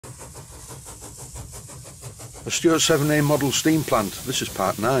A Stuart 7A model steam plant. This is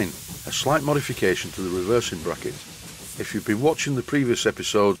part 9, a slight modification to the reversing bracket. If you've been watching the previous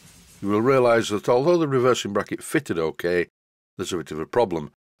episode, you will realise that although the reversing bracket fitted okay, there's a bit of a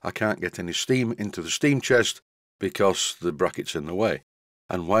problem. I can't get any steam into the steam chest because the bracket's in the way.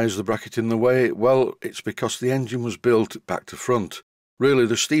 And why is the bracket in the way? Well, it's because the engine was built back to front. Really,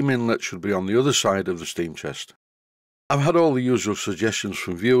 the steam inlet should be on the other side of the steam chest. I've had all the usual suggestions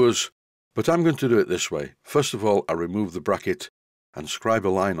from viewers, but I'm going to do it this way. First of all, I remove the bracket and scribe a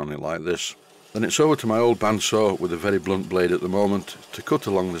line on it like this. Then it's over to my old bandsaw with a very blunt blade at the moment to cut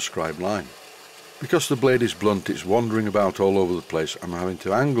along the scribed line. Because the blade is blunt, it's wandering about all over the place. I'm having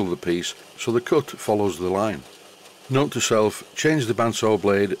to angle the piece so the cut follows the line. Note to self, change the bandsaw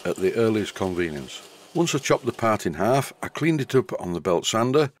blade at the earliest convenience. Once I chopped the part in half, I cleaned it up on the belt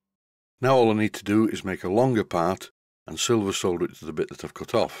sander. Now all I need to do is make a longer part and silver solder it to the bit that I've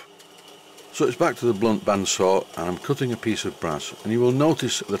cut off. So it's back to the blunt bandsaw and I'm cutting a piece of brass, and you will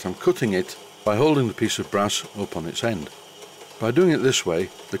notice that I'm cutting it by holding the piece of brass up on its end. By doing it this way,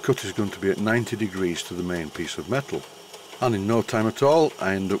 the cut is going to be at 90 degrees to the main piece of metal, and in no time at all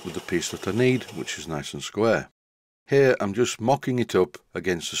I end up with the piece that I need, which is nice and square. Here I'm just mocking it up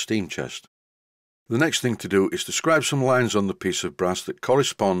against the steam chest. The next thing to do is to scribe some lines on the piece of brass that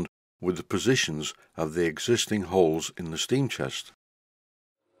correspond with the positions of the existing holes in the steam chest.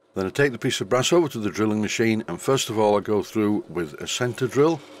 Then I take the piece of brass over to the drilling machine, and first of all I go through with a centre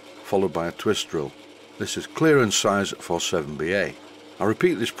drill followed by a twist drill. This is clearance size for 7BA. I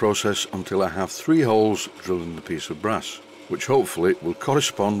repeat this process until I have 3 holes drilled in the piece of brass, which hopefully will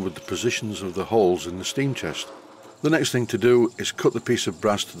correspond with the positions of the holes in the steam chest. The next thing to do is cut the piece of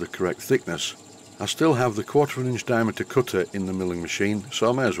brass to the correct thickness. I still have the 1/4 inch diameter cutter in the milling machine, so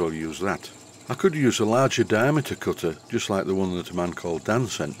I may as well use that. I could use a larger diameter cutter, just like the one that a man called Dan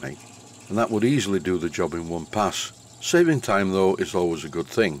sent me, and that would easily do the job in one pass. Saving time though is always a good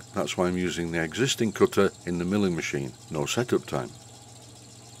thing. That's why I'm using the existing cutter in the milling machine. No setup time.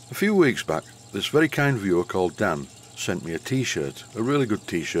 A few weeks back, this very kind viewer called Dan sent me a t-shirt, a really good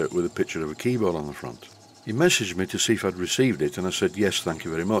t-shirt with a picture of a keyboard on the front. He messaged me to see if I'd received it, and I said yes, thank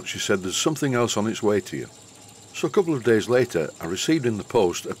you very much. He said there's something else on its way to you. So a couple of days later I received in the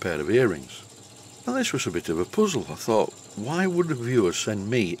post a pair of earrings. Now this was a bit of a puzzle. I thought, why would a viewer send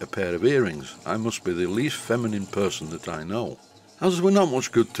me a pair of earrings? I must be the least feminine person that I know. As they were not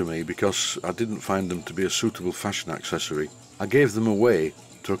much good to me because I didn't find them to be a suitable fashion accessory, I gave them away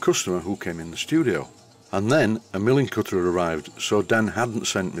to a customer who came in the studio. And then a milling cutter arrived, so Dan hadn't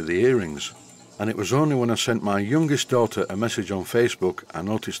sent me the earrings. And it was only when I sent my youngest daughter a message on Facebook I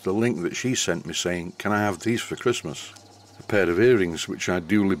noticed the link that she sent me saying, "Can I have these for Christmas?" A pair of earrings which I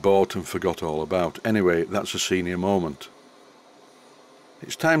duly bought and forgot all about. Anyway, that's a senior moment.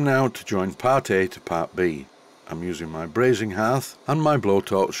 It's time now to join part A to part B. I'm using my brazing hearth and my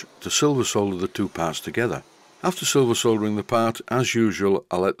blowtorch to silver solder the 2 parts together. After silver soldering the part, as usual,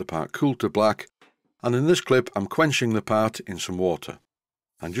 I let the part cool to black, and in this clip I'm quenching the part in some water.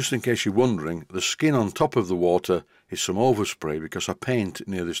 And just in case you're wondering, the skin on top of the water is some overspray because I paint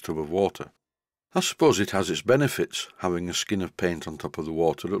near this tub of water. I suppose it has its benefits, having a skin of paint on top of the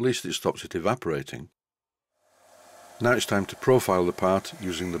water. At least it stops it evaporating. Now it's time to profile the part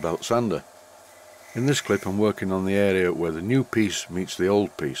using the belt sander. In this clip I'm working on the area where the new piece meets the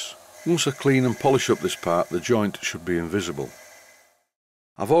old piece. Once I clean and polish up this part, the joint should be invisible.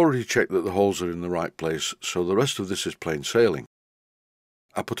 I've already checked that the holes are in the right place, so the rest of this is plain sailing.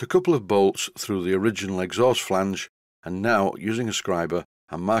 I put a couple of bolts through the original exhaust flange, and now, using a scriber,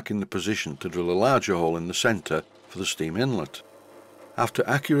 I'm marking the position to drill a larger hole in the centre for the steam inlet. After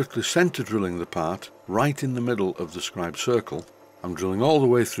accurately centre drilling the part, right in the middle of the scribed circle, I'm drilling all the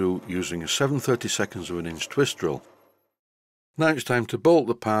way through using a 7/32 of an inch twist drill. Now it's time to bolt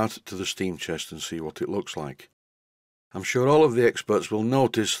the part to the steam chest and see what it looks like. I'm sure all of the experts will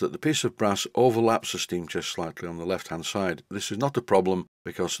notice that the piece of brass overlaps the steam chest slightly on the left hand side. This is not a problem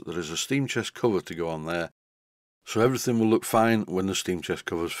because there is a steam chest cover to go on there, so everything will look fine when the steam chest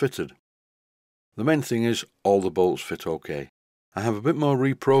cover is fitted. The main thing is all the bolts fit okay. I have a bit more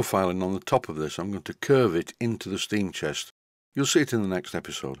reprofiling on the top of this. I'm going to curve it into the steam chest. You'll see it in the next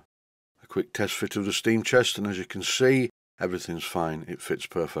episode. A quick test fit of the steam chest, and as you can see, everything's fine. It fits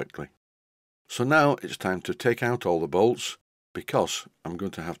perfectly. So now it's time to take out all the bolts because I'm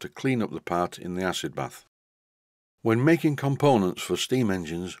going to have to clean up the part in the acid bath. When making components for steam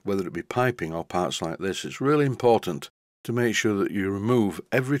engines, whether it be piping or parts like this, it's really important to make sure that you remove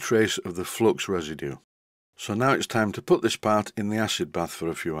every trace of the flux residue. So now it's time to put this part in the acid bath for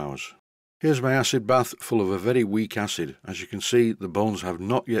a few hours. Here's my acid bath full of a very weak acid. As you can see, the bones have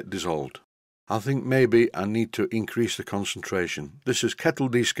not yet dissolved. I think maybe I need to increase the concentration. This is kettle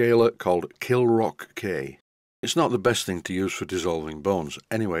descaler called Kilrock K. It's not the best thing to use for dissolving bones.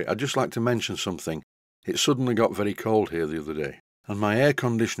 Anyway, I'd just like to mention something. It suddenly got very cold here the other day, and my air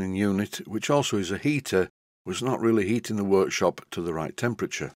conditioning unit, which also is a heater, was not really heating the workshop to the right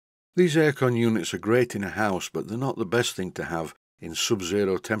temperature. These aircon units are great in a house, but they're not the best thing to have in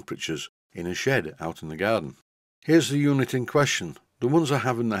sub-zero temperatures in a shed out in the garden. Here's the unit in question. The ones I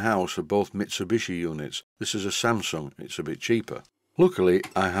have in the house are both Mitsubishi units. This is a Samsung, it's a bit cheaper. Luckily,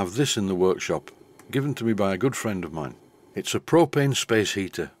 I have this in the workshop, given to me by a good friend of mine. It's a propane space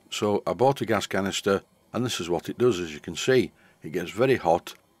heater, so I bought a gas canister, and this is what it does. As you can see, it gets very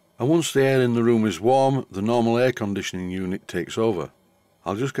hot, and once the air in the room is warm, the normal air conditioning unit takes over.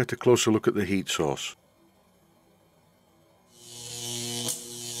 I'll just get a closer look at the heat source.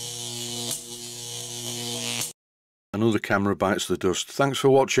 Another camera bites the dust. Thanks for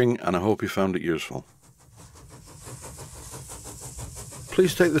watching, and I hope you found it useful.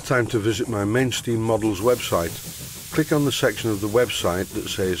 Please take the time to visit my Mainsteam Models website. Click on the section of the website that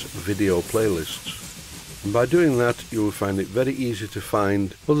says Video Playlists. And by doing that, you will find it very easy to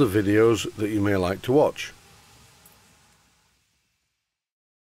find other videos that you may like to watch.